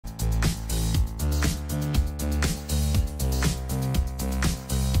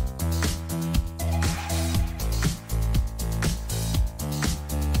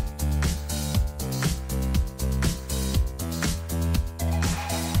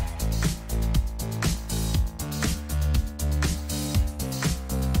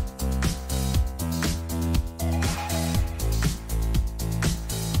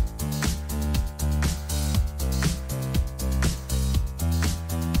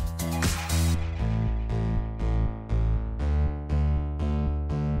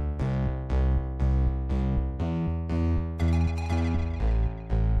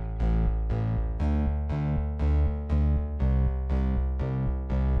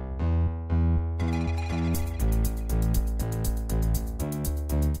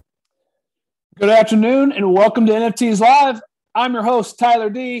Good afternoon and welcome to NFTs Live. I'm your host,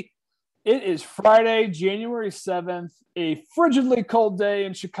 Tyler D. It is Friday, January 7th, a frigidly cold day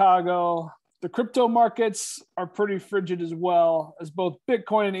in Chicago. The crypto markets are pretty frigid as well, as both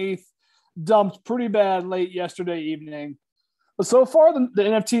Bitcoin and ETH dumped pretty bad late yesterday evening. But so far, the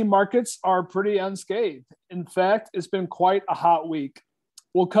NFT markets are pretty unscathed. In fact, it's been quite a hot week.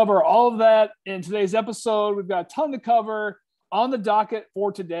 We'll cover all of that in today's episode. We've got a ton to cover on the docket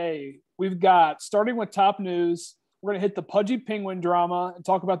for today. We've got, starting with top news, we're going to hit the Pudgy Penguin drama and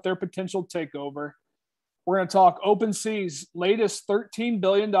talk about their potential takeover. We're going to talk OpenSea's latest $13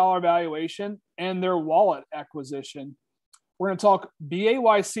 billion valuation and their wallet acquisition. We're going to talk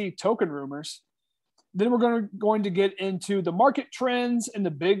BAYC token rumors. Then we're going to get into the market trends and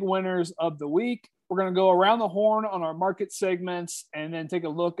the big winners of the week. We're going to go around the horn on our market segments and then take a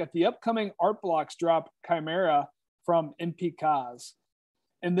look at the upcoming Art Blocks drop Chimera from MP Kaz.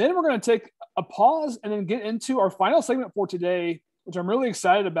 And then we're going to take a pause and then get into our final segment for today, which I'm really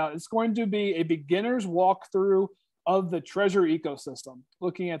excited about. It's going to be a beginner's walkthrough of the Treasure ecosystem,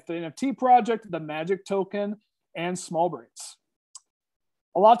 looking at the NFT project, the Magic token, and Smallbraids.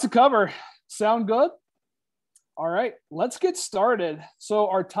 A lot to cover. Sound good? All right, let's get started. So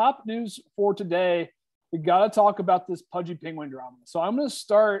our top news for today, we got to talk about this Pudgy Penguin drama. So I'm going to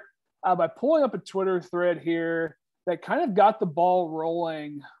start by pulling up a Twitter thread here that kind of got the ball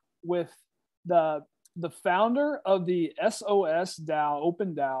rolling with the founder of the SOS DAO,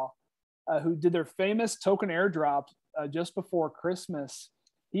 Open DAO, who did their famous token airdrop just before Christmas.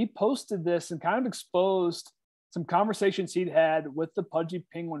 He posted this and kind of exposed some conversations he'd had with the Pudgy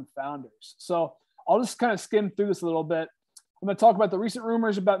Penguin founders. So I'll just kind of skim through this a little bit. I'm going to talk about the recent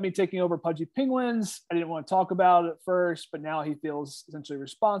rumors about me taking over Pudgy Penguins. I didn't want to talk about it first, but now he feels essentially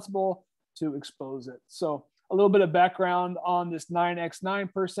responsible to expose it. So a little bit of background on this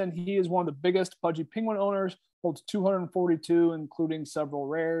 9x9 person. He is one of the biggest Pudgy Penguin owners, holds 242, including several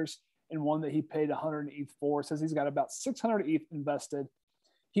rares, and one that he paid 100 ETH for. Says he's got about 600 ETH invested.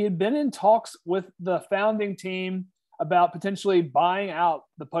 He had been in talks with the founding team about potentially buying out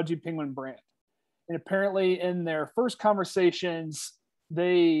the Pudgy Penguin brand. And apparently in their first conversations,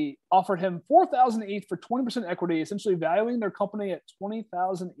 they offered him 4,000 ETH for 20% equity, essentially valuing their company at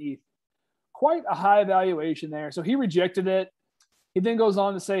 20,000 ETH. Quite a high valuation there. So he rejected it. He then goes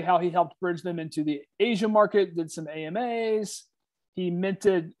on to say how he helped bridge them into the Asia market, did some AMAs. He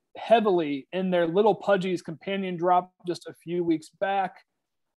minted heavily in their Little Pudgy's companion drop just a few weeks back.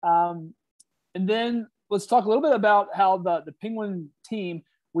 And then let's talk a little bit about how the Penguin team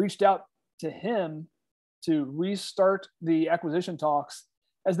reached out to him to restart the acquisition talks.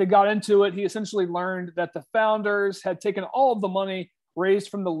 As they got into it, he essentially learned that the founders had taken all of the money raised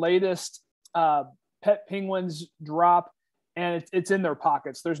from the latest Pet Penguins drop, and it's in their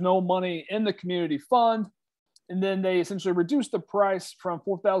pockets. There's no money in the community fund. And then they essentially reduced the price from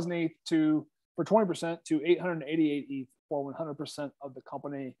 4,000 ETH for 20% to 888 ETH for 100% of the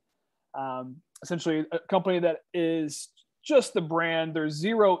company. Essentially a company that is just the brand. There's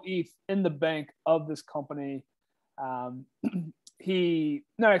 0 ETH in the bank of this company. Next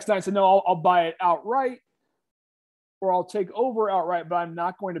night said, no, I'll buy it outright, or I'll take over outright, but I'm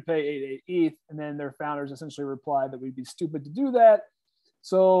not going to pay 88 ETH. And then their founders essentially replied that we'd be stupid to do that.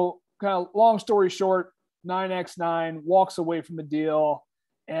 So kind of long story short, 9x9 walks away from the deal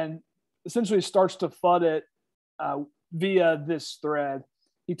and essentially starts to FUD it via this thread.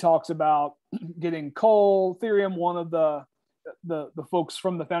 He talks about getting Cole, Ethereum, one of the folks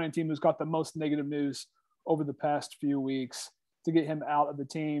from the founding team who's got the most negative news over the past few weeks, to get him out of the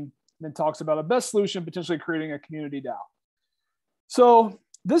team. And then talks about a best solution, potentially creating a community DAO. So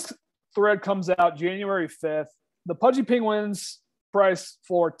this thread comes out January 5th. The Pudgy Penguins price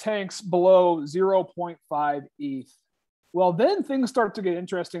floor tanks below 0.5 ETH. Well, then things start to get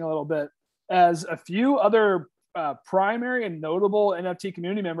interesting a little bit, as a few other primary and notable NFT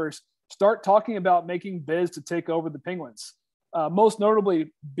community members start talking about making bids to take over the Penguins. Most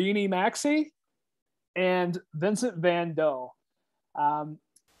notably, Beanie Maxi and Vincent Van Dough.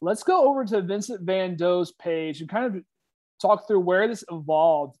 Let's go over to Vincent Van Dough's page and kind of talk through where this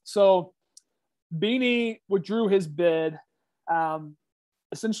evolved. So Beanie withdrew his bid.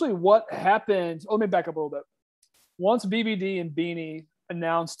 Essentially what happened, let me back up a little bit. Once VVD and Beanie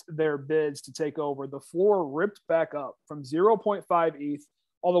announced their bids to take over, the floor ripped back up from 0.5 ETH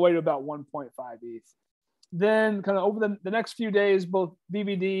all the way to about 1.5 ETH. Then kind of over the next few days, both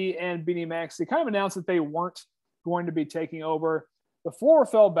VVD and Beanie Maxi kind of announced that they weren't going to be taking over. The floor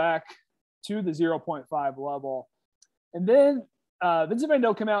fell back to the 0.5 level. And then Vincent Van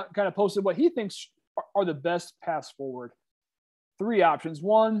Dough came out and kind of posted what he thinks are the best paths forward. 3 options.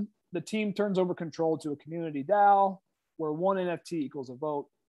 1, the team turns over control to a community DAO where one NFT equals a vote.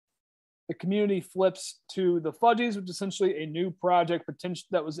 The community flips to the Fudgies, which is essentially a new project potential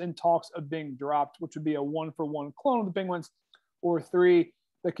that was in talks of being dropped, which would be a 1-for-1 clone of the Penguins. Or 3,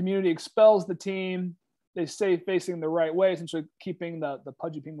 the community expels the team. They stay facing the right way, essentially keeping the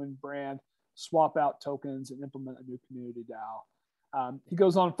Pudgy Penguin brand, swap out tokens, and implement a new community DAO. He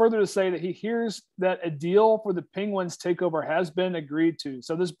goes on further to say that he hears that a deal for the Penguins takeover has been agreed to.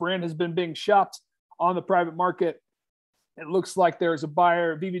 So this brand has been being shopped on the private market. It looks like there's a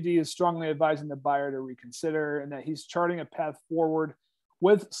buyer. VVD is strongly advising the buyer to reconsider, and that he's charting a path forward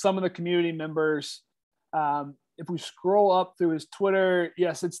with some of the community members. If we scroll up through his Twitter,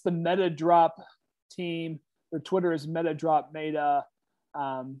 yes, it's the MetaDrop team. Their Twitter is MetaDrop Meta.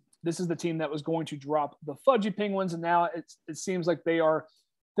 This is the team that was going to drop the Fudgy Penguins, and now it seems like they are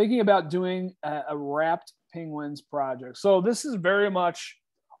thinking about doing a wrapped Penguins project. So this is very much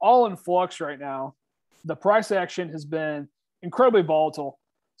all in flux right now. The price action has been incredibly volatile.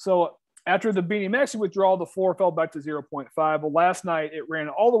 So after the Beanie Maxi withdrawal, the floor fell back to 0.5. Well, last night it ran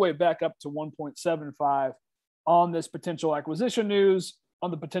all the way back up to 1.75 on this potential acquisition news, on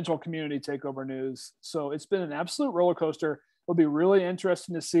the potential community takeover news. So it's been an absolute roller coaster. It'll be really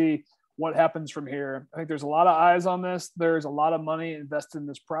interesting to see what happens from here. I think there's a lot of eyes on this. There's a lot of money invested in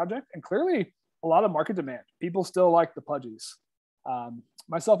this project, and clearly a lot of market demand. People still like the Pudgies,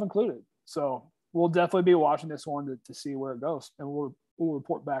 myself included. So we'll definitely be watching this one to see where it goes, and we'll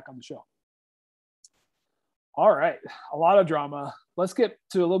report back on the show. All right, a lot of drama. Let's get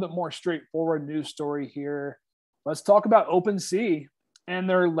to a little bit more straightforward news story here. Let's talk about OpenSea and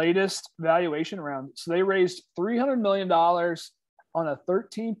their latest valuation round. So they raised $300 million on a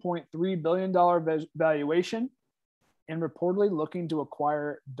 $13.3 billion valuation, and reportedly looking to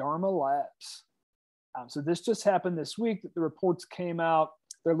acquire Dharma Labs. So this just happened this week that the reports came out.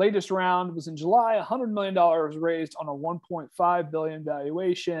 Their latest round was in July. $100 million was raised on a $1.5 billion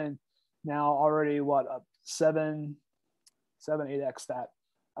valuation. Now already, a 8x that,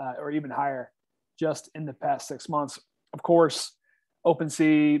 or even higher, just in the past 6 months. Of course,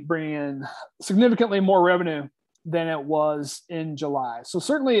 OpenSea bringing in significantly more revenue than it was in July. So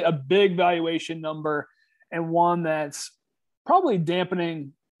certainly a big valuation number, and one that's probably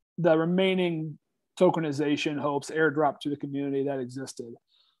dampening the remaining tokenization hopes, airdrop to the community that existed.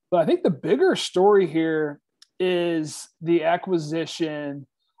 But I think the bigger story here is the acquisition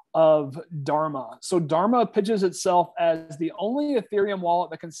of Dharma. So Dharma pitches itself as the only Ethereum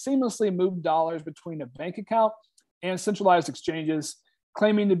wallet that can seamlessly move dollars between a bank account and centralized exchanges,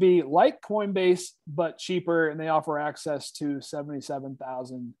 claiming to be like Coinbase, but cheaper, and they offer access to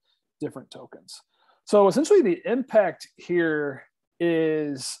 77,000 different tokens. So essentially the impact here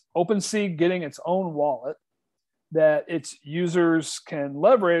is OpenSea getting its own wallet that its users can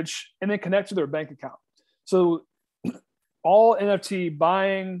leverage and then connect to their bank account. So all NFT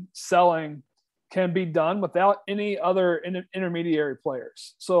buying, selling can be done without any other intermediary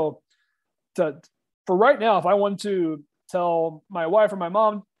players. So for right now, if I want to tell my wife or my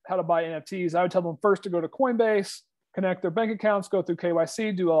mom how to buy NFTs, I would tell them first to go to Coinbase, connect their bank accounts, go through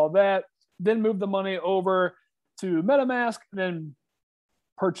KYC, do all that, then move the money over to MetaMask, and then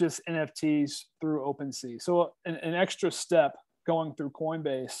purchase NFTs through OpenSea. So an extra step going through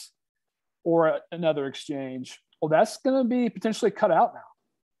Coinbase or another exchange, well, that's going to be potentially cut out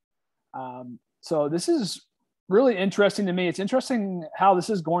now. So this is really interesting to me. It's interesting how this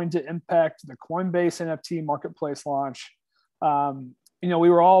is going to impact the Coinbase NFT marketplace launch. We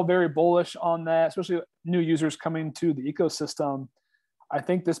were all very bullish on that, especially new users coming to the ecosystem. I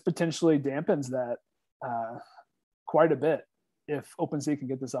think this potentially dampens that quite a bit if OpenSea can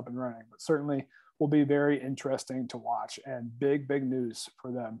get this up and running, but certainly will be very interesting to watch, and big news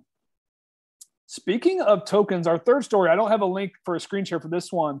for them. Speaking of tokens, our third story, I don't have a link for a screen share for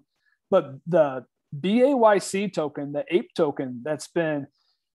this one, but the BAYC token, the ape token that's been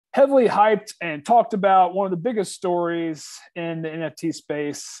heavily hyped and talked about, one of the biggest stories in the NFT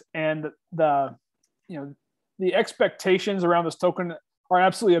space, and the expectations around this token are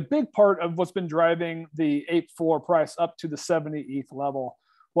absolutely a big part of what's been driving the ape floor price up to the 70 ETH level.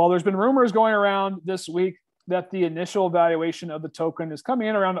 Well, there's been rumors going around this week that the initial valuation of the token is coming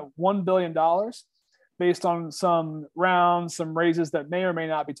in around $1 billion based on some rounds, some raises that may or may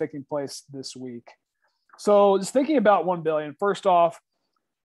not be taking place this week. So just thinking about 1 billion, first off,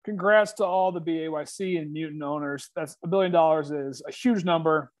 congrats to all the BAYC and Mutant owners. That's $1 billion is a huge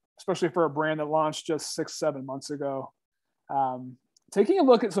number, especially for a brand that launched just 6-7 months ago. Taking a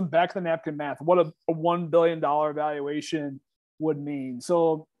look at some back of the napkin math, what a $1 billion valuation would mean.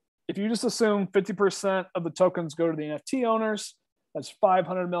 So if you just assume 50% of the tokens go to the NFT owners, That's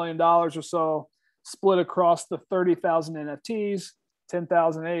 $500 million or so split across the 30,000 NFTs,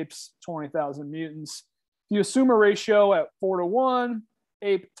 10,000 apes, 20,000 mutants. If you assume a ratio at 4-to-1,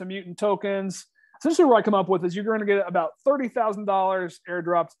 ape to mutant tokens, essentially what I come up with is you're going to get about $30,000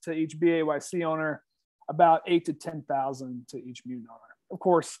 airdropped to each BAYC owner, about 8 to 10,000 to each mutant owner. Of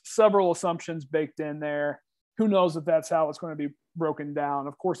course, several assumptions baked in there. Who knows if that's how it's going to be broken down?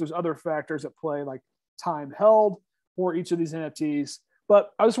 Of course, there's other factors at play like time held for each of these NFTs.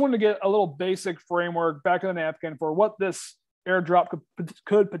 But I just wanted to get a little basic framework back in the napkin for what this airdrop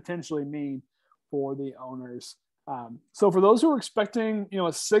could potentially mean for the owners. So for those who are expecting, a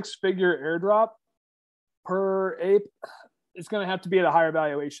 6-figure airdrop per ape, it's going to have to be at a higher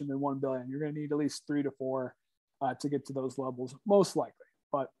valuation than 1 billion. You're going to need at least 3 to 4 to get to those levels, most likely.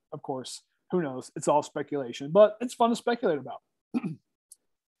 But of course, who knows? It's all speculation, but it's fun to speculate about.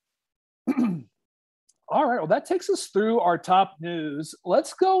 All right, well, that takes us through our top news.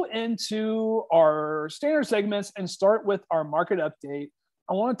 Let's go into our standard segments and start with our market update.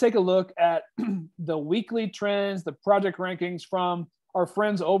 I want to take a look at the weekly trends, the project rankings from our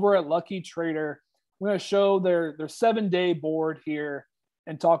friends over at Lucky Trader. We're going to show their 7-day board here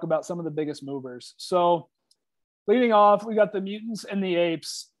and talk about some of the biggest movers. So leading off, we got the mutants and the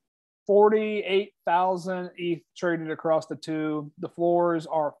apes. 48,000 ETH traded across the two. The floors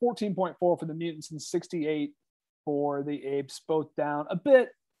are 14.4 for the mutants and 68 for the apes, both down a bit,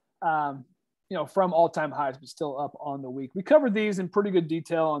 from all-time highs, but still up on the week. We covered these in pretty good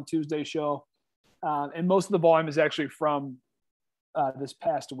detail on Tuesday's show, and most of the volume is actually from this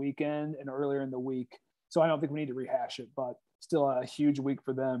past weekend and earlier in the week. So I don't think we need to rehash it, but still a huge week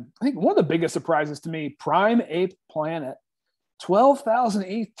for them. I think one of the biggest surprises to me, Prime Ape Planet, 12,000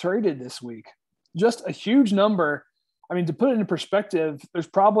 ETH traded this week. Just a huge number. I mean, to put it into perspective, there's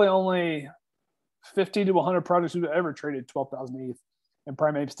probably only 50 to 100 projects who've ever traded 12,000 ETH, and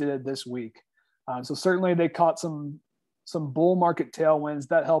Prime Apes did it this week. So certainly they caught some bull market tailwinds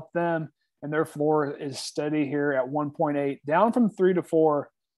that helped them, and their floor is steady here at 1.8, down from 3 to 4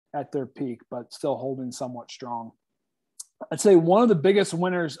 at their peak, but still holding somewhat strong. I'd say one of the biggest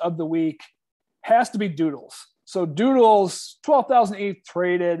winners of the week has to be Doodles. So Doodles, 12,000 ETH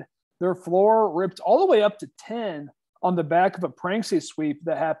traded. Their floor ripped all the way up to 10 on the back of a Pranksy sweep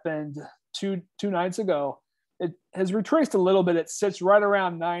that happened two nights ago. It has retraced a little bit. It sits right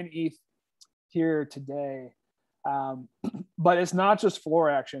around 9 ETH here today. But it's not just floor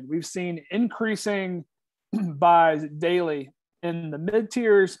action. We've seen increasing buys daily in the mid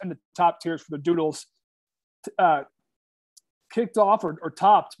tiers and the top tiers for the Doodles. Kicked off or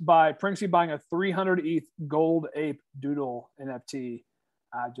topped by Pranksy buying a 300 ETH gold ape doodle NFT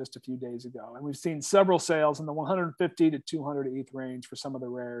just a few days ago. And we've seen several sales in the 150 to 200 ETH range for some of the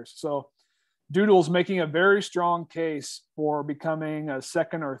rares. So Doodle's making a very strong case for becoming a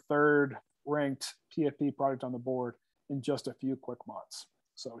second or third ranked PFP product on the board in just a few quick months.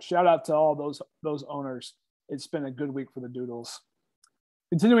 So shout out to all those owners. It's been a good week for the Doodles.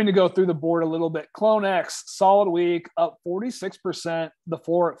 Continuing to go through the board a little bit, CloneX, solid week, up 46%, the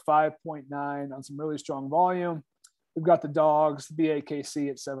floor at 5.9 on some really strong volume. We've got the dogs, the BAKC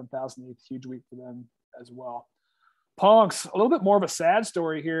at 7,000 ETH, huge week for them as well. Punks, a little bit more of a sad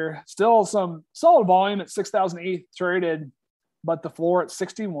story here. Still some solid volume at 6,000 ETH traded, but the floor at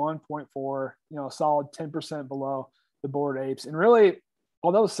 61.4, a solid 10% below the board apes. And really,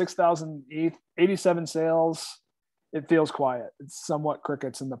 although 6,000 ETH, 87 sales, it feels quiet. It's somewhat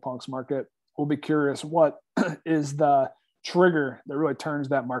crickets in the punks market. We'll be curious what is the trigger that really turns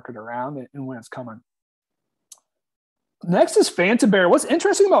that market around and when it's coming. Next is Fantabear. What's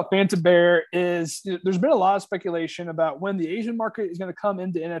interesting about Fantabear is there's been a lot of speculation about when the Asian market is going to come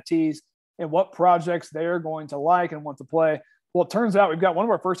into NFTs and what projects they're going to like and want to play. Well, it turns out we've got one of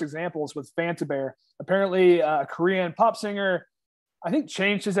our first examples with Fantabear. Apparently, a Korean pop singer, I think,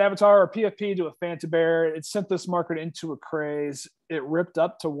 changed his avatar or PFP to a Fantabear. It sent this market into a craze. It ripped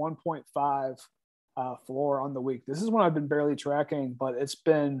up to 1.5 floor on the week. This is one I've been barely tracking, but it's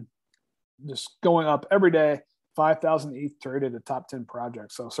been just going up every day. 5,000 ETH traded a top 10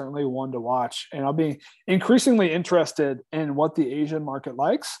 project. So certainly one to watch. And I'll be increasingly interested in what the Asian market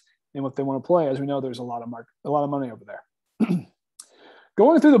likes and what they want to play. As we know, there's a lot of money over there.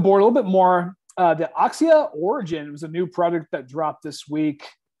 Going through the board a little bit more, the Axia Origin was a new project that dropped this week.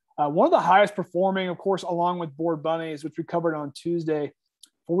 One of the highest performing, of course, along with Bored Bunnies, which we covered on Tuesday.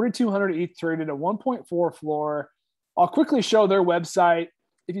 4,200 ETH traded a 1.4 floor. I'll quickly show their website.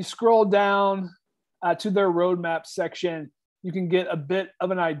 If you scroll down to their roadmap section, you can get a bit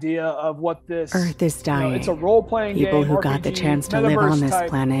of an idea of what this Earth is dying. It's a role-playing game. People who got the chance to live on this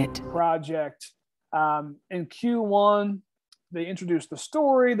planet. Project. In Q1, they introduce the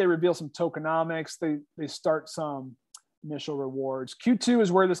story, they reveal some tokenomics, they start some initial rewards. Q2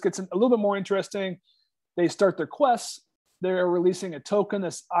 is where this gets a little bit more interesting. They start their quests. They're releasing a token,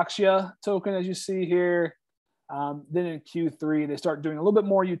 this Axia token, as you see here. Then in Q3, they start doing a little bit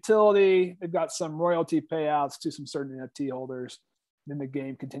more utility. They've got some royalty payouts to some certain NFT holders. Then the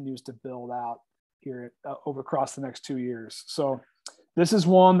game continues to build out here over across the next 2 years. So this is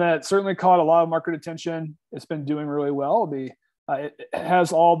one that certainly caught a lot of market attention. It's been doing really well. It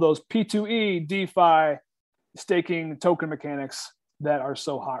has all those P2E, DeFi, staking token mechanics that are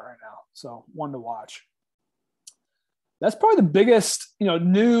so hot right now. So one to watch. That's probably the biggest,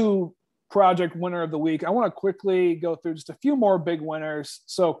 new project winner of the week. I want to quickly go through just a few more big winners.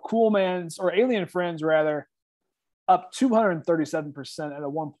 So Coolman's, or Alien Friends rather, up 237% at a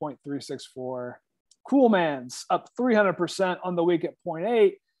 1.364. Coolman's up 300% on the week at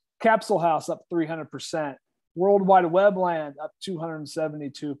 0.8. Capsule House up 300%. World Wide Webland up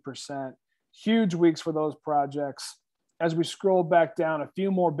 272%. Huge weeks for those projects. As we scroll back down, a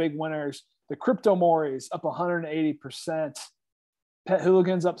few more big winners. The Crypto Moris up 180%. Pet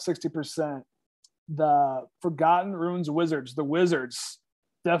Hooligans up 60%. The Forgotten Runes Wizards, the Wizards,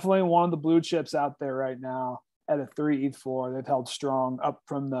 definitely one of the blue chips out there right now at a 3 ETH floor. They've held strong up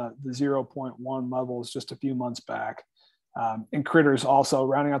from the 0.1 levels just a few months back. And Critters also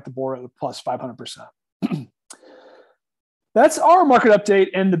rounding out the board at plus 500%. That's our market update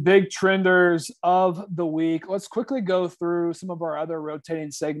and the big trenders of the week. Let's quickly go through some of our other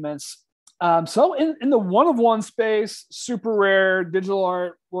rotating segments. So in the one-of-one space, super rare digital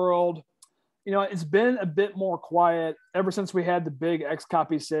art world, it's been a bit more quiet ever since we had the big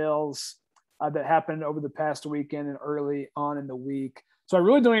XCOPY sales that happened over the past weekend and early on in the week. So I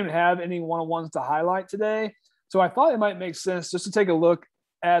really don't even have any one-on-ones to highlight today. So I thought it might make sense just to take a look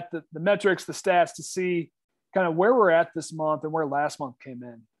at the metrics, the stats, to see kind of where we're at this month and where last month came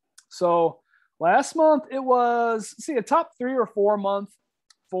in. So last month it was, a top 3 or 4 month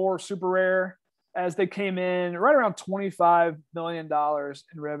for super rare, as they came in right around $25 million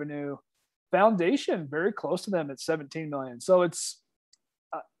in revenue. Foundation very close to them at 17 million. So it's,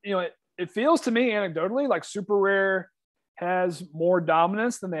 it feels to me anecdotally like super rare has more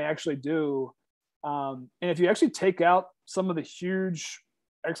dominance than they actually do. And if you actually take out some of the huge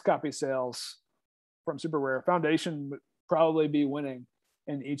XCOPY sales from super rare, Foundation would probably be winning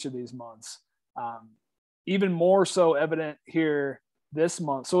in each of these months. Even more so evident here this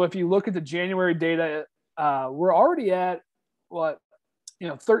month. So if you look at the January data, we're already at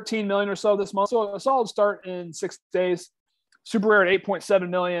 13 million or so this month. So a solid start in 6 days. Super rare at 8.7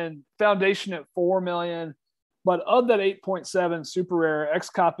 million, Foundation at 4 million. But of that 8.7 super rare,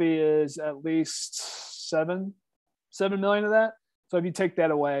 XCOPY is at least 7 million of that. So if you take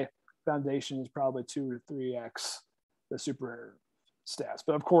that away, Foundation is probably 2 to 3x the super rare stats.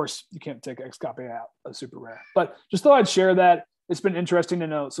 But of course, you can't take XCOPY out of super rare. But just thought I'd share that. It's been interesting to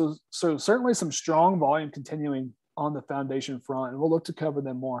note. So certainly some strong volume continuing on the Foundation front, and we'll look to cover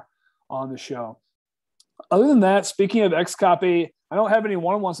them more on the show. Other than that, speaking of XCOPY, I don't have any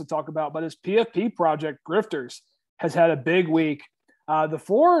one-on-ones to talk about, but his PFP project, Grifters, has had a big week. The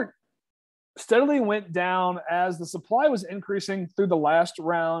floor steadily went down as the supply was increasing through the last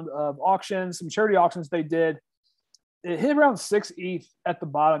round of auctions, some charity auctions they did. It hit around 6 ETH at the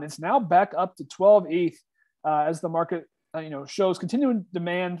bottom. It's now back up to 12 ETH as the market shows continuing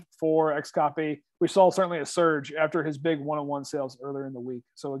demand for XCOPY. We saw certainly a surge after his big one-on-one sales earlier in the week.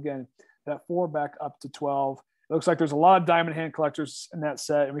 So again, that 4 back up to 12. It looks like there's a lot of diamond hand collectors in that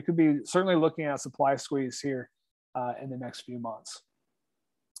set, and we could be certainly looking at a supply squeeze here in the next few months.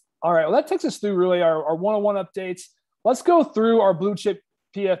 All right, well, that takes us through really our one-on-one updates. Let's go through our blue chip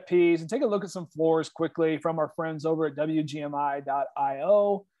PFPs and take a look at some floors quickly from our friends over at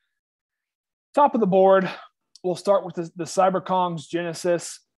WGMI.io. Top of the board, we'll start with the CyberKongz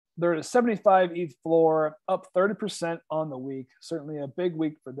Genesis. They're at a 75 ETH floor, up 30% on the week. Certainly a big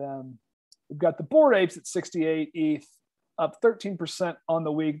week for them. We've got the Bored Apes at 68 ETH, up 13% on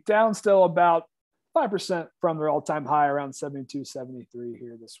the week, down still about 5% from their all-time high around 72, 73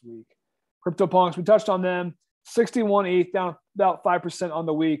 here this week. CryptoPunks, we touched on them, 61 ETH, down about 5% on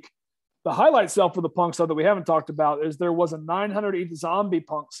the week. The highlight sale for the punks, though, that we haven't talked about is there was a 900 ETH zombie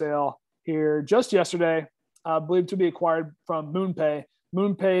punk sale here just yesterday, believed to be acquired from MoonPay.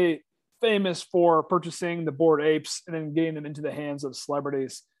 MoonPay, famous for purchasing the Bored Apes and then getting them into the hands of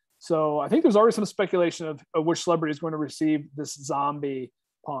celebrities. So I think there's already some speculation of which celebrity is going to receive this zombie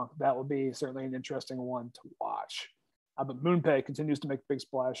punk. That will be certainly an interesting one to watch. But MoonPay continues to make big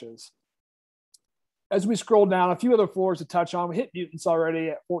splashes. As we scroll down, a few other floors to touch on. We hit Mutants already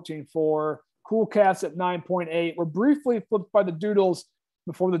at 14.4. Cool Cats at 9.8. We're briefly flipped by the Doodles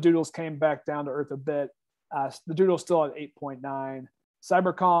before the Doodles came back down to earth a bit. The Doodles still at 8.9.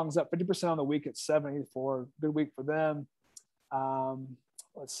 Cyber Kong's up 50% on the week at 74. Good week for them.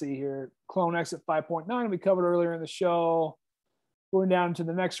 Let's see here. Clone X at 5.9. We covered earlier in the show. Going down to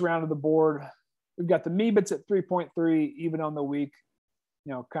the next round of the board, we've got the Meebits at 3.3, even on the week.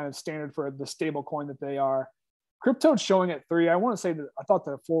 Kind of standard for the stable coin that they are. Crypto's showing at 3. I want to say that I thought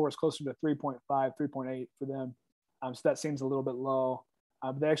the floor was closer to 3.5, 3.8 for them. So that seems a little bit low.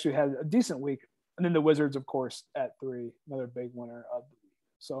 But they actually had a decent week. And then the Wizards, of course, at 3, another big winner of the week.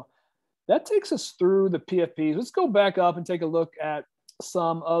 So that takes us through the PFPs. Let's go back up and take a look at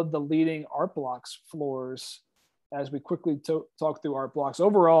some of the leading Art Blocks floors as we quickly talk through Art Blocks.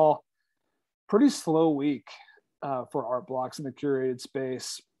 Overall, pretty slow week for Art Blocks in the curated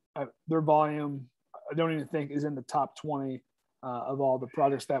space. Their volume, I don't even think, is in the top 20 of all the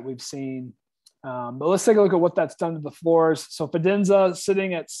projects that we've seen. But let's take a look at what that's done to the floors. So Fidenza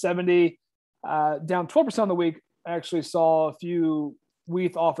sitting at 70, down 12% on the week. I actually saw a few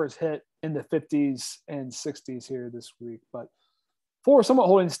WETH offers hit in the 50s and 60s here this week, but floor somewhat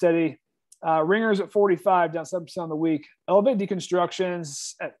holding steady. Ringers at 45, down 7% on the week. Elevate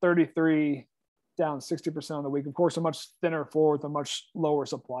Deconstructions at 33, down 60% on the week. Of course, a much thinner floor with a much lower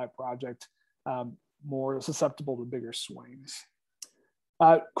supply project, more susceptible to bigger swings.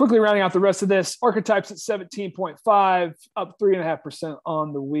 Quickly rounding out the rest of this, Archetypes at 17.5, up 3.5%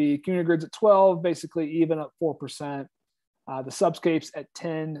 on the week. Unigrids at 12, basically even, up 4%. The Subscapes at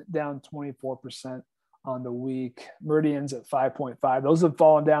 10, down 24% on the week. Meridians at 5.5. Those have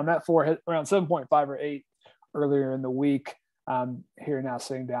fallen down. That floor hit around 7.5 or 8 earlier in the week. Here now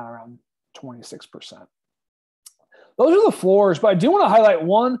sitting down around 26%. Those are the floors, but I do want to highlight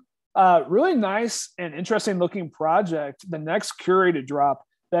one really nice and interesting looking project, the next curated drop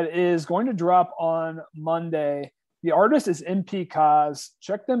that is going to drop on Monday. The artist is MP Cause.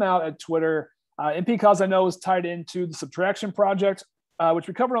 Check them out at Twitter. MP Cause, I know, is tied into the Subtraction project, which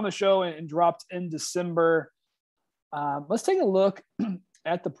we covered on the show and dropped in December. Let's take a look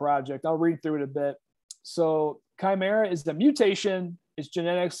at the project. I'll read through it a bit. So Chimera is the mutation, it's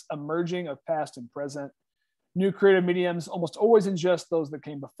genetics emerging of past and present. New creative mediums almost always ingest those that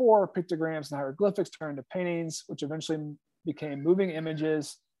came before. Pictograms and hieroglyphics turned to paintings, which eventually became moving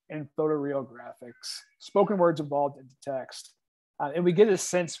images and photoreal graphics. Spoken words evolved into text. And we get a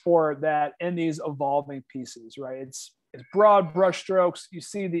sense for that in these evolving pieces, right? It's broad brushstrokes. You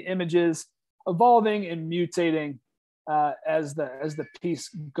see the images evolving and mutating as the piece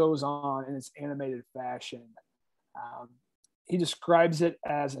goes on in its animated fashion. He describes it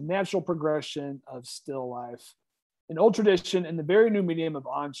as a natural progression of still life, an old tradition in the very new medium of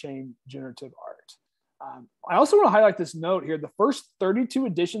on-chain generative art. I also want to highlight this note here. The first 32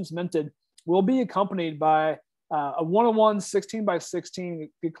 editions minted will be accompanied by a 1-on-1 16x16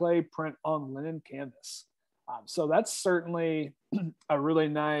 Giclée print on linen canvas. So that's certainly a really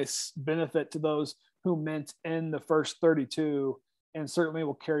nice benefit to those who mint in the first 32, and certainly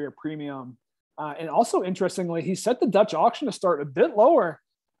will carry a premium. And also, interestingly, he set the Dutch auction to start a bit lower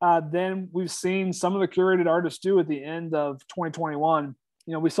than we've seen some of the curated artists do at the end of 2021.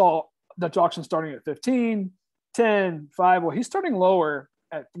 We saw Dutch auction starting at 15, 10, 5. Well, he's starting lower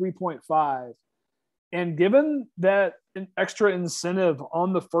at 3.5. And given that an extra incentive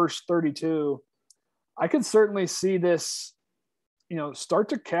on the first 32, I could certainly see this, start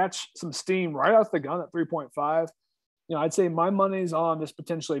to catch some steam right off the gun at 3.5. I'd say my money's on this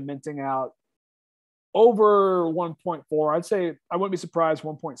potentially minting out over 1.4. I'd say I wouldn't be surprised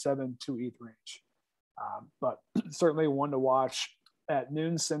 1.7 to ETH range. But certainly one to watch at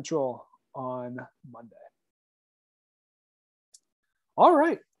noon Central on Monday. All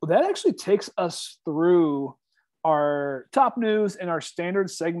right. Well, that actually takes us through our top news and our standard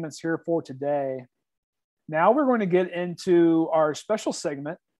segments here for today. Now we're going to get into our special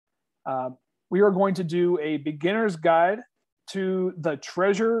segment. We are going to do a beginner's guide to the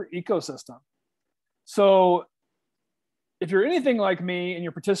Trezor ecosystem. So if you're anything like me and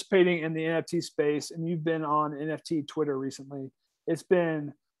you're participating in the NFT space and you've been on NFT Twitter recently, it's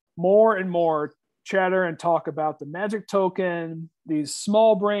been more and more chatter and talk about the magic token. These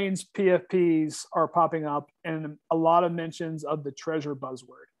small brains PFPs are popping up, and a lot of mentions of the Trezor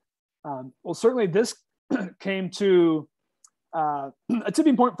buzzword. Well, certainly this came to a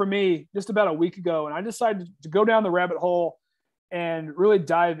tipping point for me just about a week ago, and I decided to go down the rabbit hole and really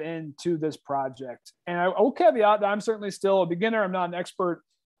dive into this project. And I will caveat that I'm certainly still a beginner. I'm not an expert.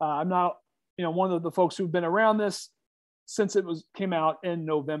 I'm not, one of the folks who've been around this since it came out in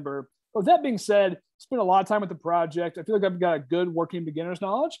November. But with that being said, spent a lot of time with the project. I feel like I've got a good working beginner's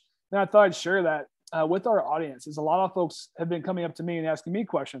knowledge. And I thought I'd share that with our audience, as a lot of folks have been coming up to me and asking me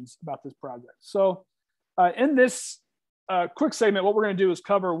questions about this project. So in this quick segment, what we're going to do is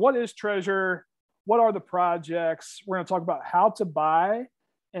cover what is Treasure, what are the projects. We're going to talk about how to buy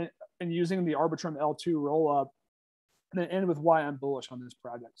and using the Arbitrum L2 rollup, and then end with why I'm bullish on this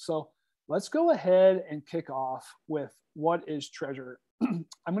project. So let's go ahead and kick off with what is Treasure. I'm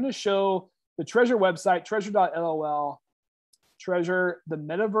going to show the Treasure website, treasure.lol. Treasure, the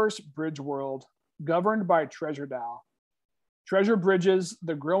metaverse bridge world governed by Treasure DAO. Treasure bridges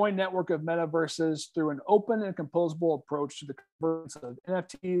the growing network of metaverses through an open and composable approach to the convergence of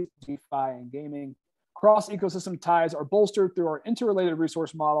NFTs, DeFi, and gaming. Cross-ecosystem ties are bolstered through our interrelated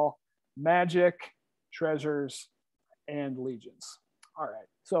resource model, Magic, Treasures, and Legions. All right,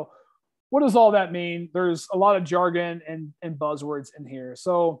 so what does all that mean? There's a lot of jargon and buzzwords in here.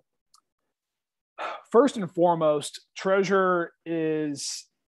 So first and foremost, Treasure is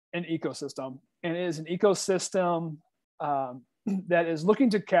an ecosystem, and it is an ecosystem that is looking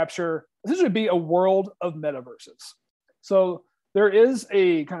to capture, essentially be a world of metaverses. So there is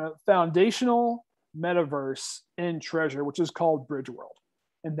a kind of foundational metaverse in Treasure, which is called Bridge World.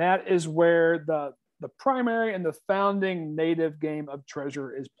 And that is where the primary and the founding native game of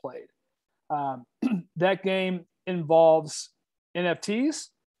Treasure is played. That game involves NFTs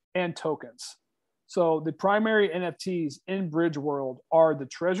and tokens. So the primary NFTs in Bridge World are the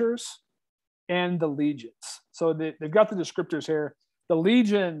Treasures and the Legions. So they've got the descriptors here. The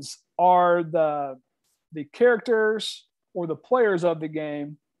Legions are the characters or the players of the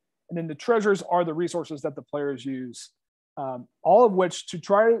game, and then the Treasures are the resources that the players use. All of which to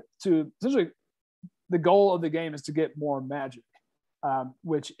try to, essentially, the goal of the game is to get more magic,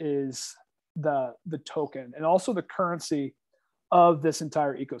 which is the token and also the currency of this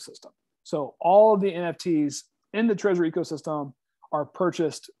entire ecosystem. So all of the NFTs in the Treasure ecosystem are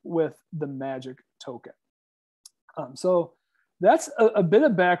purchased with the Magic token. So that's a bit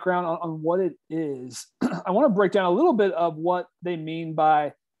of background on what it is. I want to break down a little bit of what they mean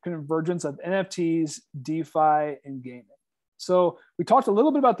by convergence of NFTs, DeFi, and gaming. So we talked a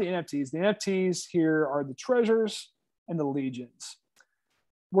little bit about the NFTs. The NFTs here are the Treasures and the Legions.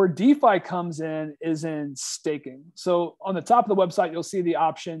 Where DeFi comes in is in staking. So on the top of the website, you'll see the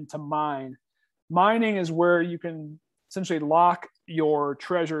option to mine. Mining is where you can essentially lock your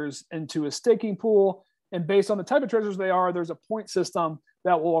treasures into a staking pool. And based on the type of treasures they are, there's a point system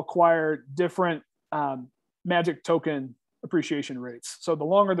that will acquire different Magic token appreciation rates. So the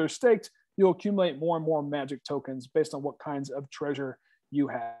longer they're staked, you'll accumulate more and more Magic tokens based on what kinds of treasure you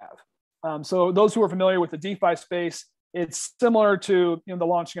have. So those who are familiar with the DeFi space, it's similar to the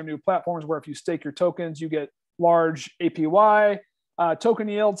launching of new platforms where if you stake your tokens, you get large APY token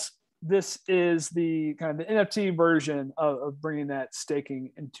yields. This is the kind of the NFT version of bringing that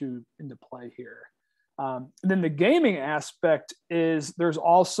staking into play here. And then the gaming aspect is there's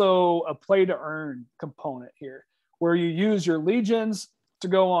also a play to earn component here where you use your Legions to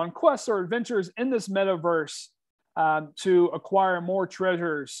go on quests or adventures in this metaverse to acquire more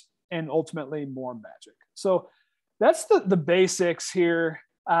treasures and ultimately more magic. So that's the basics here.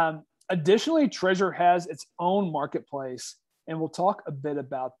 Additionally, Treasure has its own marketplace, and we'll talk a bit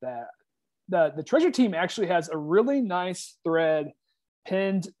about that. The Treasure team actually has a really nice thread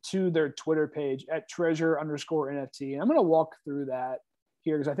pinned to their Twitter page at treasure_NFT. And I'm going to walk through that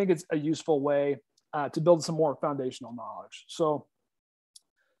here because I think it's a useful way to build some more foundational knowledge. So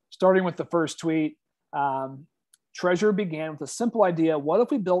starting with the first tweet, Treasure began with a simple idea. What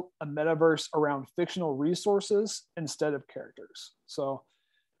if we built a metaverse around fictional resources instead of characters? So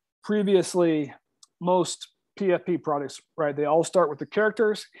previously, most PFP products, right, they all start with the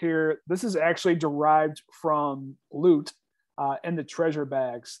characters. Here, this is actually derived from loot and the treasure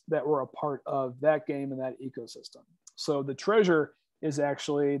bags that were a part of that game and that ecosystem. So the Treasure is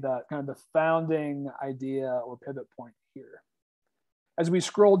actually the kind of the founding idea or pivot point here. As we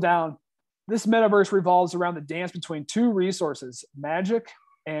scroll down, this metaverse revolves around the dance between two resources, magic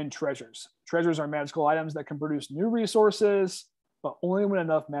and treasures. Treasures are magical items that can produce new resources, but only when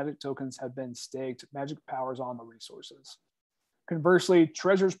enough magic tokens have been staked. Magic powers on the resources. Conversely,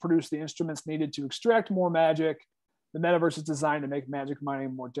 treasures produce the instruments needed to extract more magic. The metaverse is designed to make magic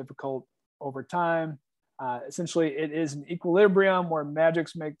mining more difficult over time. Essentially, it is an equilibrium where magic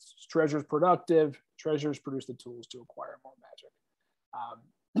makes treasures productive. Treasures produce the tools to acquire more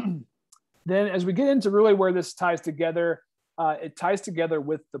magic. Then as we get into really where this ties together, it ties together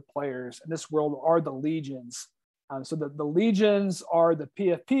with the players. In this world are the Legions. So the Legions are the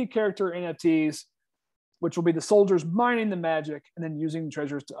PFP character NFTs, which will be the soldiers mining the magic and then using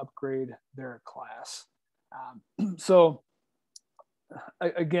treasures to upgrade their class. So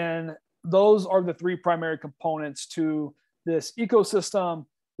again, those are the three primary components to this ecosystem,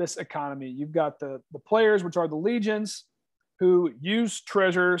 this economy. You've got the players, which are the legions, who use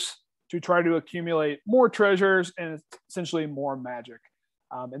treasures to try to accumulate more treasures and essentially more magic.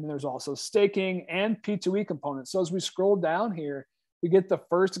 And then there's also staking and P2E components. So as we scroll down here, we get the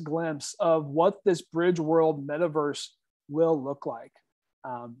first glimpse of what this Bridge World metaverse will look like.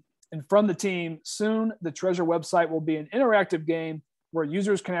 And from the team, soon the Treasure website will be an interactive game where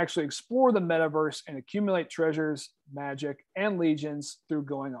users can actually explore the metaverse and accumulate treasures, magic, and legions through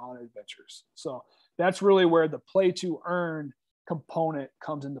going on adventures. So that's really where the play to earn component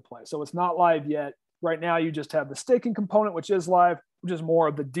comes into play. So it's not live yet. Right now, you just have the staking component, which is live, which is more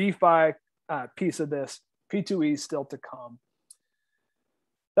of the DeFi piece of this. P2E still to come.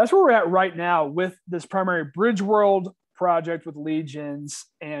 That's where we're at right now with this primary Bridge World project with legions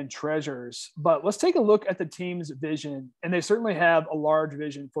and treasures. But let's take a look at the team's vision. And they certainly have a large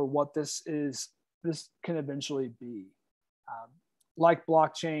vision for what this can eventually be. Like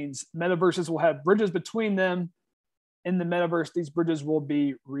blockchains, metaverses will have bridges between them. In the metaverse, these bridges will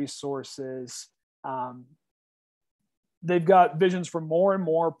be resources. They've got visions for more and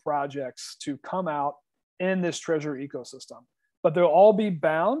more projects to come out in this treasure ecosystem, but they'll all be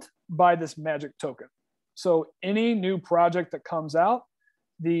bound by this magic token. So any new project that comes out,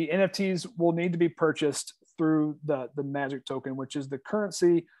 the NFTs will need to be purchased through the magic token, which is the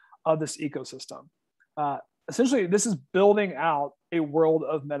currency of this ecosystem. Essentially, this is building out a world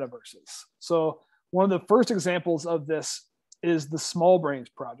of metaverses. So one of the first examples of this is the Small Brains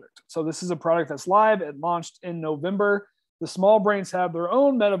project. So this is a product that's live. It launched in November. The Small Brains have their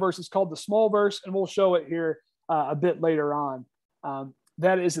own metaverse. It's called the Smallverse, and we'll show it here a bit later on.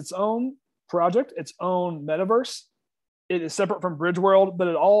 That is its own project, its own metaverse. It is separate from Bridge World, but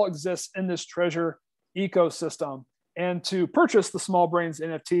it all exists in this treasure ecosystem. And to purchase the Small Brains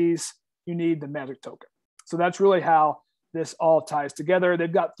NFTs, you need the magic token. So that's really how this all ties together.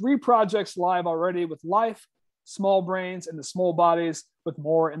 They've got 3 projects live already with Life, Small Brains, and the Small Bodies, with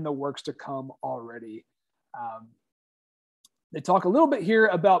more in the works to come already. They talk a little bit here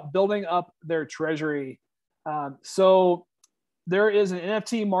about building up their treasury. So there is an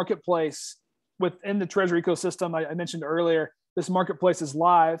NFT marketplace within the treasure ecosystem. I mentioned earlier, this marketplace is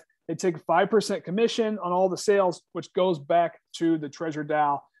live. They take 5% commission on all the sales, which goes back to the Treasure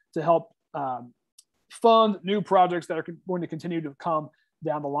DAO to help fund new projects that are going to continue to come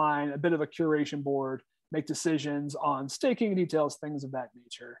down the line, a bit of a curation board, make decisions on staking details, things of that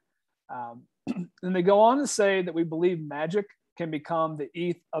nature. And they go on to say that we believe magic can become the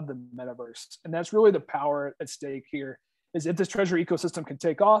ETH of the metaverse. And that's really the power at stake here, is if this treasure ecosystem can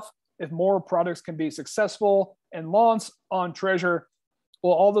take off, if more products can be successful and launched on Treasure,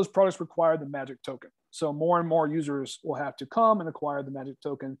 well, all those products require the magic token. So more and more users will have to come and acquire the magic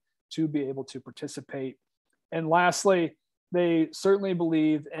token to be able to participate. And lastly, they certainly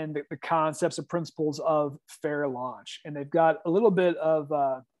believe in the concepts and principles of fair launch. And they've got a little bit of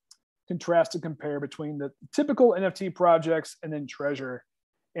contrast to compare between the typical NFT projects and then Treasure.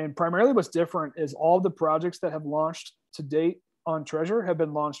 And primarily what's different is all the projects that have launched to date on Treasure have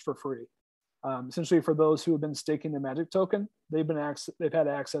been launched for free. Essentially, for those who have been staking the magic token, they've had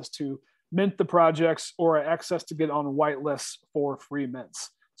access to mint the projects or access to get on whitelists for free mints.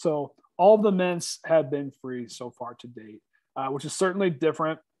 So all the mints have been free so far to date, which is certainly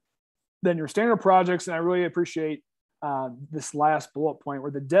different than your standard projects. And I really appreciate this last bullet point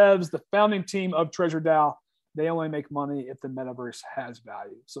where the devs, the founding team of Treasure DAO, they only make money if the metaverse has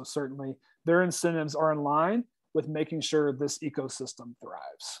value. So certainly their incentives are in line with making sure this ecosystem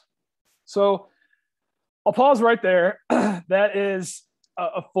thrives. So I'll pause right there. That is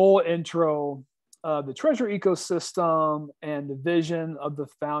a full intro of the Treasure ecosystem and the vision of the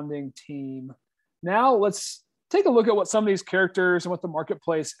founding team. Now let's take a look at what some of these characters and what the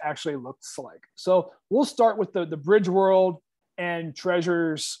marketplace actually looks like. So we'll start with the Bridge World and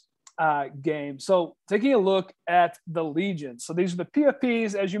Treasures game. So taking a look at the Legions. So these are the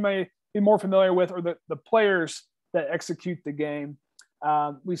PFPs, as you may be more familiar with, or the players that execute the game.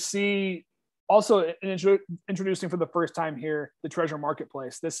 We see also introducing for the first time here the Treasure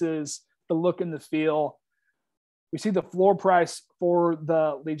Marketplace. This is the look and the feel. We see the floor price for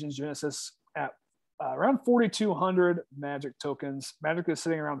the Legions Genesis at around 4,200 magic tokens. Magic is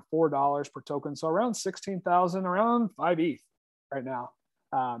sitting around $4 per token, so around 16,000, around 5 ETH right now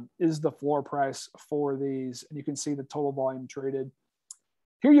is the floor price for these. And you can see the total volume traded.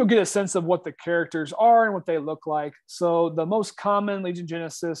 Here you'll get a sense of what the characters are and what they look like. So the most common Legion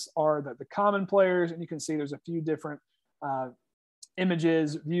Genesis are the common players, and you can see there's a few different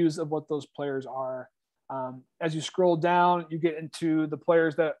images, views of what those players are. As you scroll down, you get into the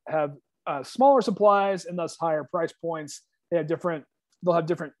players that have smaller supplies and thus higher price points. They'll have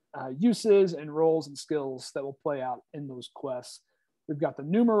different uses and roles and skills that will play out in those quests. We've got the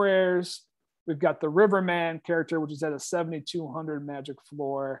Numeraires. We've got the Riverman character, which is at a 7,200 magic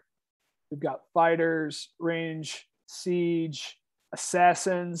floor. We've got fighters, range, siege,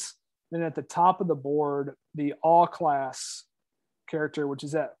 assassins. Then at the top of the board, the all class character, which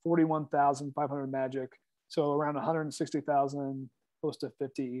is at 41,500 magic. So around 160,000, close to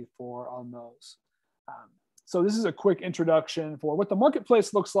 50 for on those. So this is a quick introduction for what the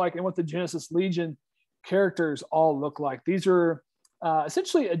marketplace looks like and what the Genesis Legion characters all look like. These are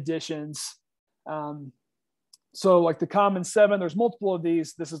essentially additions. So like the common 7, there's multiple of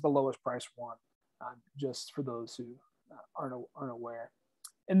these. This is the lowest price one, just for those who aren't aware.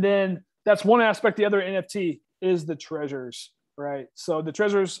 And then that's one aspect. The other NFT is the treasures, right? So the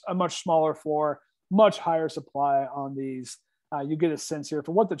treasures, a much smaller floor, much higher supply on these. You get a sense here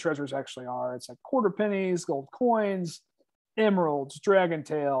for what the treasures actually are. It's like quarter pennies, gold coins, emeralds, dragon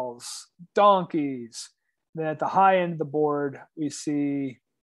tails, donkeys. Then at the high end of the board, we see,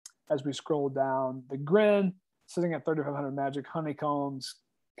 as we scroll down, the Grin sitting at 3,500 magic, honeycombs,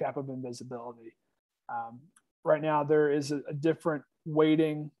 cap of invisibility. Right now, there is a different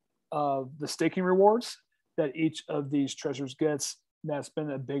weighting of the staking rewards that each of these treasures gets. And that's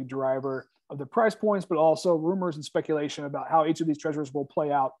been a big driver of the price points, but also rumors and speculation about how each of these treasures will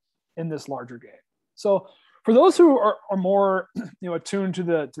play out in this larger game. So for those who are more attuned to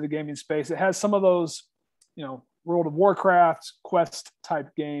the gaming space, it has some of those World of Warcraft quest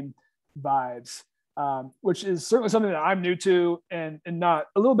type game vibes, which is certainly something that I'm new to and not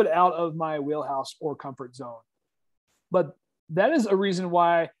a little bit out of my wheelhouse or comfort zone. But that is a reason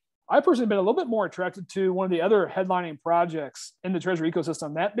why I personally have been a little bit more attracted to one of the other headlining projects in the treasure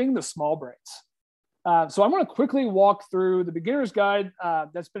ecosystem, that being the Small Brains. So I'm going to quickly walk through the beginner's guide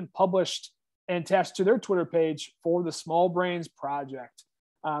that's been published and attached to their Twitter page for the Small Brains project.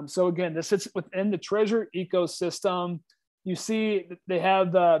 So again, this sits within the treasure ecosystem. You see they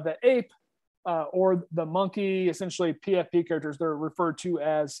have the ape or the monkey, essentially PFP characters. They're referred to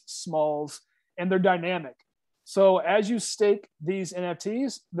as smalls, and they're dynamic. So as you stake these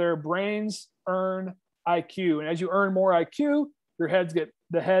NFTs, their brains earn IQ. And as you earn more IQ, the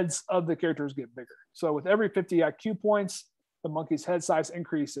heads of the characters get bigger. So with every 50 IQ points, the monkey's head size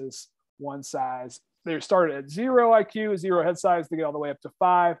increases one size. They started at 0 IQ, 0 head size. They get all the way up to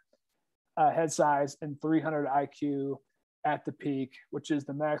 5 head size and 300 IQ at the peak, which is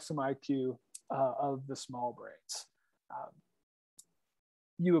the maximum IQ of the Small Brains.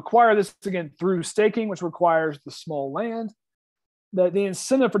 You acquire this again through staking, which requires the small land. The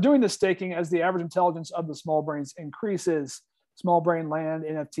incentive for doing this staking, as the average intelligence of the Small Brains increases, Small Brain land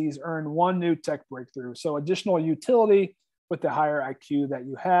NFTs earn 1 new tech breakthrough. So additional utility with the higher IQ that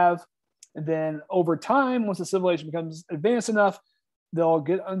you have. And then over time, once the civilization becomes advanced enough, they'll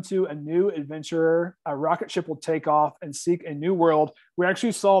get onto a new adventure. A rocket ship will take off and seek a new world. We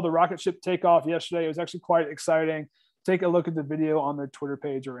actually saw the rocket ship take off yesterday. It was actually quite exciting. Take a look at the video on their Twitter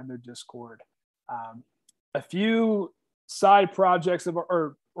page or in their Discord. A few side projects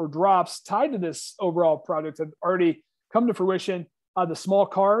or drops tied to this overall project have already come to fruition. The small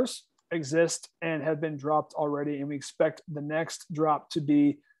cars exist and have been dropped already, and we expect the next drop to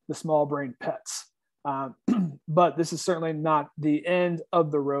be the Small Brain pets. But this is certainly not the end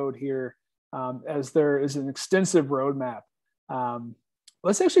of the road here, as there is an extensive roadmap.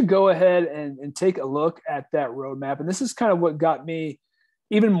 Let's actually go ahead and take a look at that roadmap. And this is kind of what got me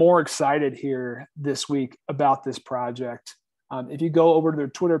even more excited here this week about this project. If you go over to their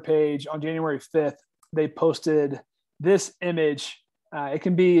Twitter page on January 5th, they posted this image. It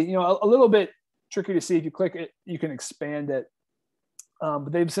can be a little bit tricky to see. If you click it, you can expand it.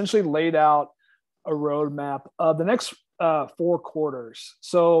 But they've essentially laid out a roadmap of the next 4 quarters.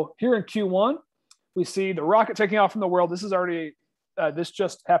 So here in Q1, we see the rocket taking off from the world. This is already this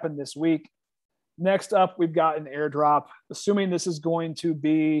just happened this week. Next up, we've got an airdrop, assuming this is going to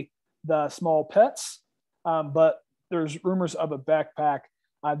be the small pets, but there's rumors of a backpack.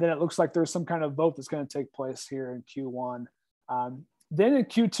 Then it looks like there's some kind of vote that's going to take place here in Q1. Then in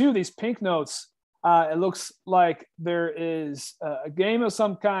Q2, these pink notes, it looks like there is a game of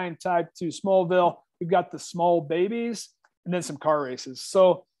some kind tied to Smallville. We've got the small babies and then some car races.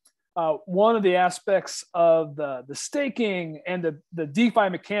 So one of the aspects of the staking and the DeFi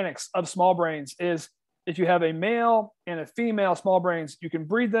mechanics of Small Brains is if you have a male and a female Small Brains, you can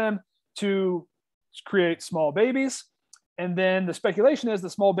breed them to create small babies. And then the speculation is the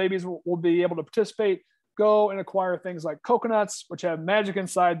small babies will be able to participate, go and acquire things like coconuts, which have magic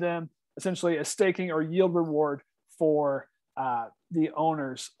inside them, essentially a staking or yield reward for the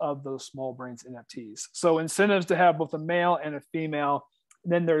owners of those Small Brains NFTs. So incentives to have both a male and a female.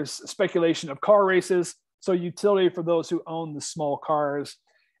 And then there's speculation of car races. So utility for those who own the small cars.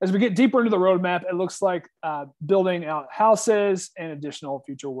 As we get deeper into the roadmap, it looks like building out houses and additional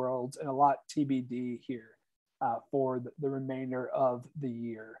future worlds, and a lot TBD here for the remainder of the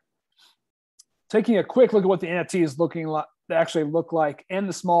year. Taking a quick look at what the NFTs actually look like and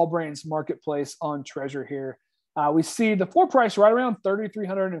the Small Brains marketplace on Treasure here. We see the floor price right around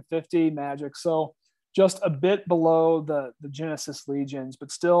 3,350 Magic. So just a bit below the Genesis Legions,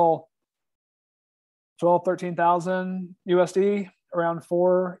 but still 12, 13,000 USD, around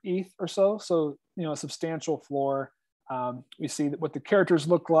 4 ETH or so. So, a substantial floor. We see what the characters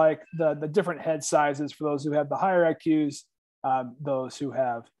look like, the different head sizes for those who have the higher IQs, those who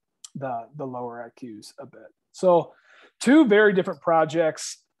have the lower IQs a bit. So 2 very different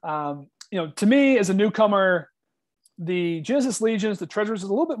projects. To me as a newcomer, the Genesis Legions, the Treasures, is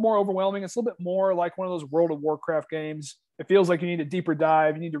a little bit more overwhelming. It's a little bit more like one of those World of Warcraft games. It feels like you need a deeper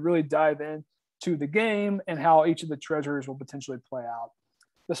dive. You need to really dive in to the game and how each of the treasures will potentially play out.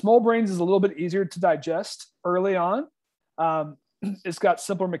 The Small Brains is a little bit easier to digest early on. It's got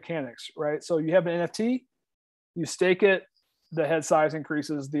simpler mechanics, right? So you have an NFT, you stake it, the head size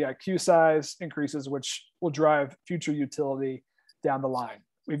increases, the IQ size increases, which will drive future utility down the line.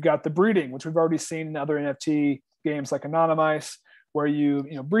 We've got the breeding, which we've already seen in other NFT games like Anonymice, where you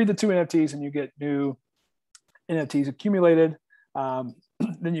breed the 2 NFTs and you get new NFTs accumulated.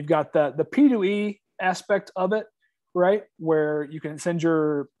 Then you've got the P2E aspect of it, right? Where you can send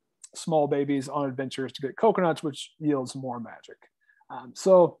your small babies on adventures to get coconuts, which yields more magic.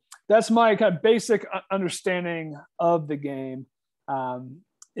 So that's my kind of basic understanding of the game.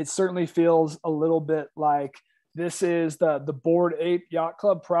 It certainly feels a little bit like this is the Bored Ape Yacht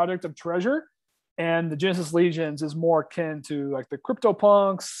Club product of Treasure, and the Genesis Legions is more akin to like the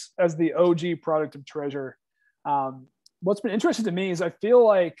CryptoPunks as the OG product of Treasure. What's been interesting to me is I feel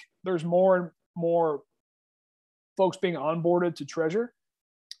like there's more and more folks being onboarded to Treasure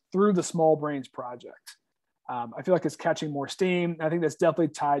through the Small Brains project. I feel like it's catching more steam. I think that's definitely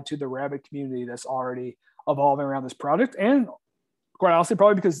tied to the Rabbit community that's already evolving around this project. And quite honestly,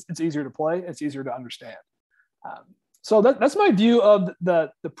 probably because it's easier to play, it's easier to understand. So that's my view of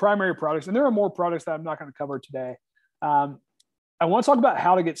the primary products. And there are more products that I'm not going to cover today. I want to talk about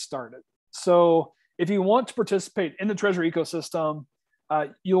how to get started. So if you want to participate in the Treasure ecosystem,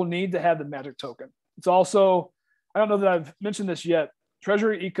 you'll need to have the Magic token. It's also, I don't know that I've mentioned this yet,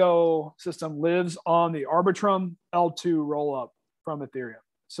 Treasure ecosystem lives on the Arbitrum L2 rollup from Ethereum.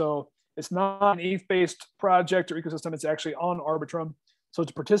 So it's not an ETH-based project or ecosystem. It's actually on Arbitrum. So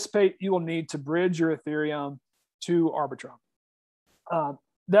to participate, you will need to bridge your Ethereum to Arbitrum.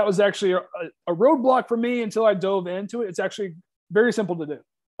 That was actually a roadblock for me until I dove into it. It's actually very simple to do,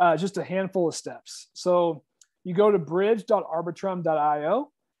 just a handful of steps. So you go to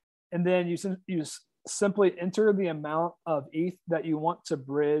bridge.arbitrum.io, and then you simply enter the amount of ETH that you want to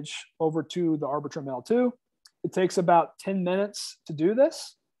bridge over to the Arbitrum L2. It takes about 10 minutes to do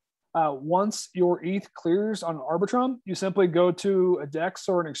this. Once your ETH clears on Arbitrum, you simply go to a DEX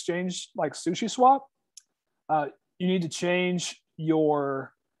or an exchange like SushiSwap. You need to change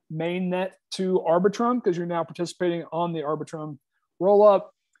your mainnet to Arbitrum because you're now participating on the Arbitrum rollup.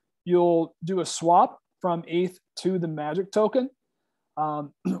 You'll do a swap from ETH to the Magic token.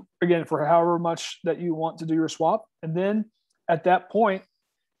 Again, for however much that you want to do your swap. And then at that point,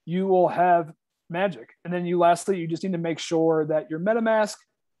 you will have Magic. And then lastly, you just need to make sure that your MetaMask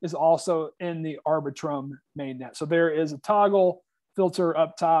is also in the Arbitrum mainnet. So there is a toggle filter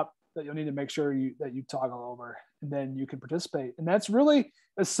up top that you'll need to make sure that you toggle over, and then you can participate. And that's really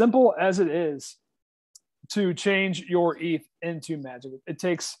as simple as it is to change your ETH into Magic. It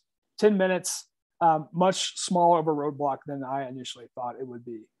takes 10 minutes, much smaller of a roadblock than I initially thought it would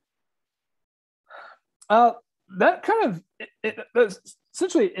be. That kind of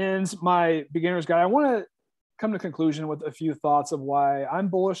essentially ends my beginner's guide. I want to come to conclusion with a few thoughts of why I'm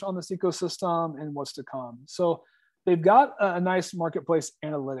bullish on this ecosystem and what's to come. So they've got a nice marketplace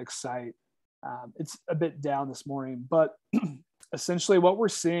analytics site. It's a bit down this morning, but essentially what we're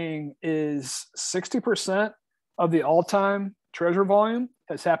seeing is 60% of the all-time Treasure volume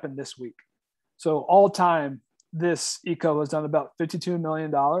has happened this week. So all time, this eco has done about $52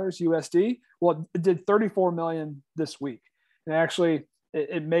 million USD. Well, it did 34 million this week. And actually,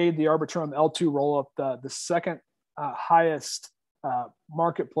 it made the Arbitrum L2 rollup the second highest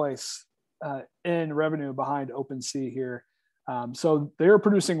marketplace in revenue behind OpenSea here. So they're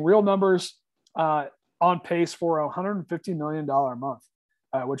producing real numbers on pace for a $150 million a month.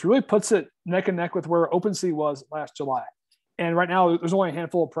 which really puts it neck and neck with where OpenSea was last July. And right now, there's only a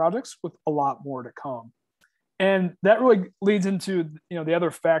handful of projects with a lot more to come. And that really leads into the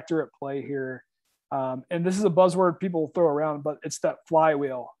other factor at play here. And this is a buzzword people throw around, but it's that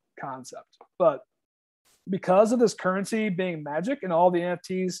flywheel concept. But because of this currency being Magic and all the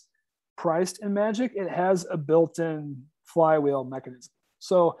NFTs priced in Magic, it has a built-in flywheel mechanism.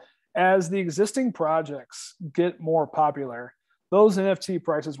 So as the existing projects get more popular, those NFT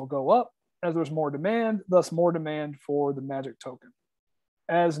prices will go up as there's more demand, thus more demand for the Magic token.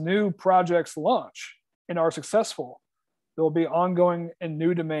 As new projects launch and are successful, there will be ongoing and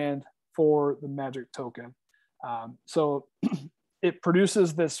new demand for the Magic token. So it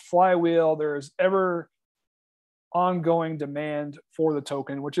produces this flywheel. There's ever ongoing demand for the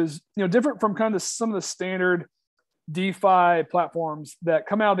token, which is different from kind of some of the standard DeFi platforms that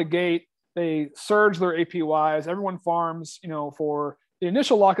come out of the gate. They surge their APYs. Everyone farms, for the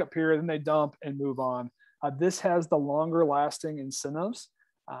initial lockup period, and they dump and move on. This has the longer lasting incentives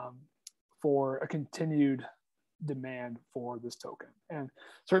for a continued demand for this token. And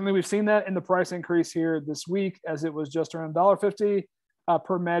certainly we've seen that in the price increase here this week, as it was just around $1.50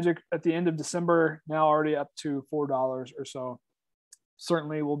 per Magic at the end of December, now already up to $4 or so.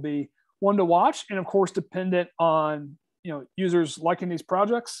 Certainly will be one to watch, and of course dependent on users liking these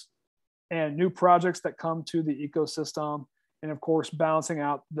projects and new projects that come to the ecosystem, and of course balancing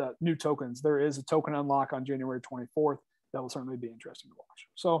out the new tokens. There is a token unlock on January 24th that will certainly be interesting to watch.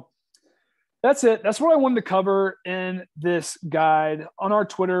 So that's it. That's what I wanted to cover in this guide. On our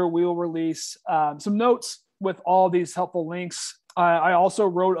Twitter, we will release some notes with all these helpful links. I also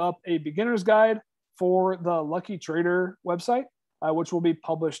wrote up a beginner's guide for the Lucky Trader website, which will be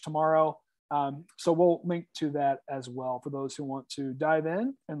published tomorrow. So we'll link to that as well for those who want to dive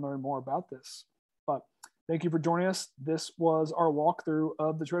in and learn more about this. But thank you for joining us. This was our walkthrough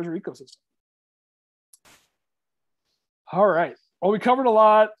of the Treasury ecosystem. All right. Well, we covered a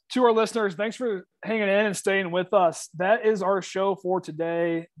lot. To our listeners, thanks for hanging in and staying with us. That is our show for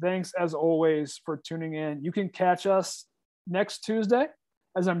today. Thanks, as always, for tuning in. You can catch us next Tuesday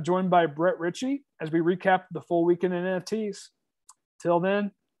as I'm joined by Brett Ritchie as we recap the full weekend in NFTs. Till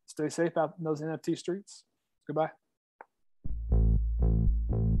then, stay safe out in those NFT streets. Goodbye.